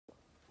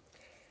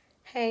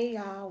Hey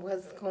y'all,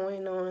 what's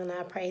going on?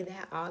 I pray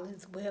that all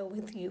is well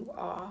with you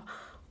all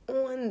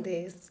on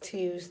this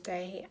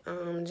Tuesday.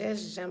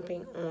 Just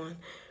jumping on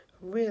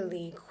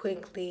really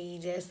quickly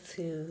just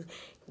to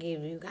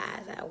give you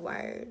guys a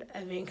word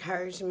of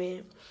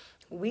encouragement.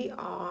 We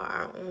all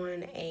are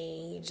on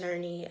a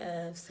journey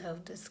of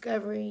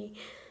self-discovery,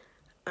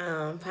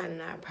 finding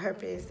our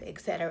purpose,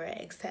 etc.,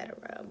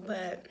 etc.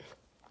 But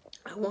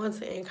I want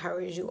to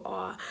encourage you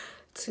all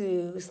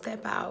to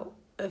step out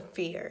of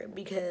fear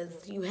because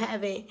you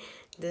haven't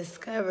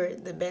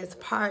discovered the best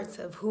parts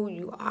of who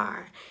you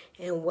are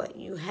and what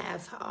you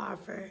have to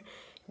offer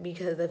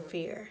because of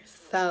fear.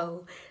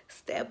 So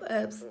step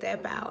up,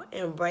 step out,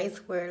 embrace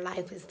where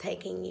life is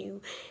taking you,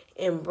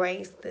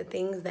 embrace the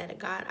things that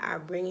God are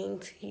bringing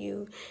to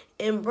you,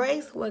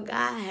 embrace what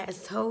God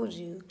has told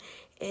you,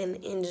 and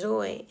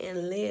enjoy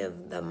and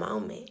live the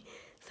moment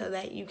so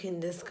that you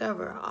can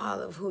discover all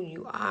of who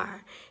you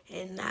are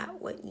and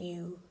not what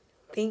you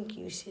think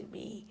you should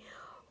be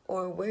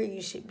or where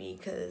you should be,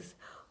 because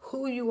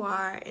who you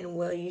are and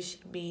where you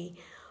should be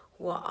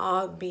will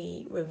all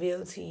be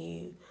revealed to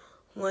you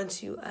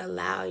once you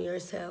allow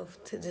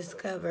yourself to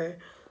discover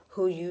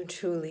who you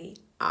truly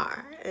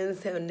are.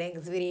 Until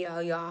next video,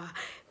 y'all,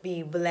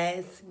 be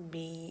blessed,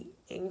 be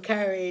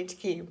encouraged,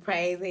 keep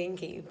praising,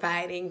 keep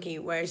fighting,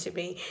 keep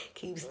worshiping,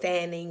 keep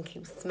standing,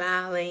 keep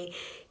smiling,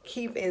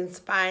 keep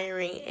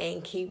inspiring,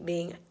 and keep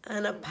being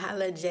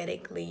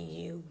unapologetically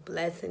you.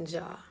 Blessings,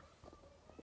 y'all.